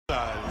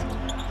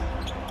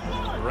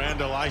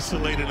Randle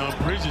isolated on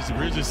Bridges.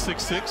 Bridges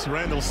 6'6",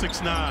 Randle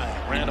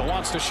 6'9". Randle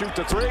wants to shoot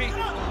the three.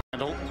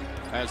 Randle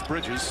has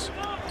Bridges.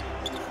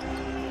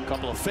 A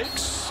couple of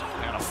fakes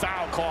and a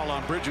foul call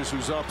on Bridges,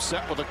 who's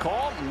upset with the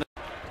call.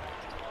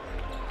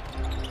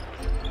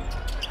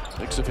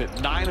 Knicks have hit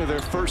 9 of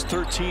their first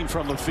 13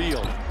 from the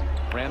field.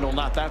 Randle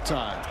not that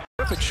time.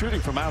 Perfect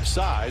shooting from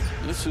outside.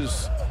 This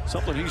is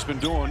something he's been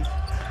doing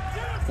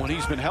when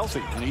he's been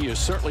healthy, and he is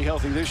certainly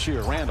healthy this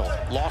year. Randle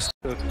lost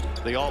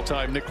the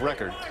all-time Knick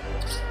record.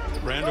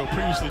 Randle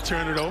previously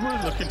turned it over,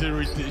 looking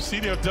to see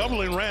they're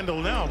doubling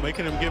Randle now,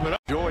 making him give it up.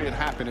 Joy and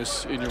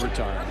happiness in your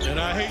retirement. And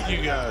I hate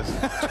you guys.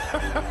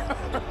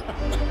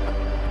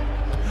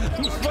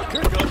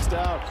 Booker goes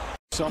down.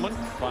 Someone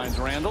finds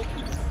Randle.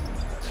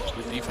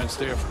 Good defense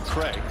there from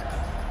Craig.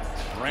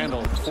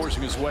 Randle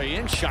forcing his way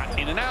in, shot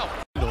in and out.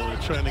 They're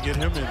trying to get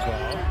him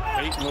involved.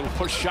 Ayton, little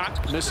push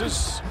shot,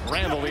 misses.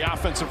 Randle, the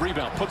offensive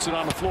rebound, puts it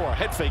on the floor.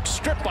 Head fake,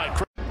 stripped by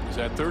Craig. He's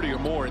had 30 or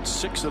more in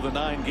 6 of the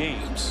 9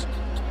 games.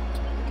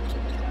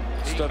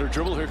 Stutter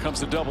dribble, here comes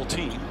the double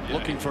team.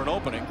 Looking for an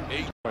opening.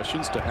 8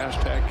 questions to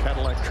hashtag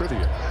Cadillac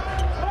Trivia.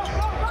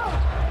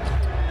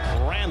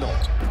 Randle,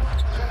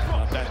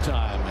 not that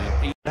time.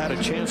 He had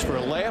a chance for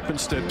a layup.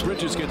 Instead,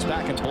 Bridges gets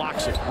back and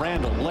blocks it.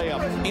 Randle,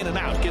 layup, in and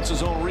out, gets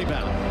his own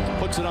rebound.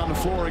 Puts it on the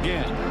floor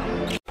again.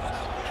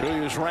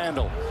 Julius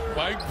Randle.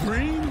 Mike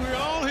Green, we're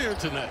all here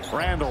tonight.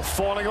 Randle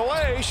falling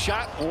away.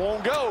 Shot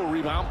won't go.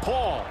 Rebound,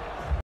 Paul.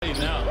 Hey,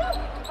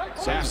 now.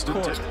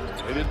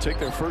 They didn't take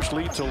their first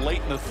lead till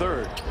late in the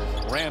third.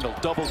 Randle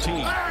double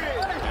team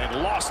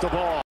and lost the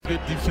ball. Good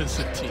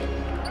defensive team.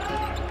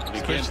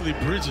 Especially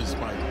Bridges,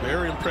 Mike.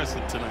 Very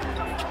impressive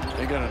tonight.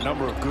 They got a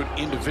number of good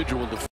individual defenders.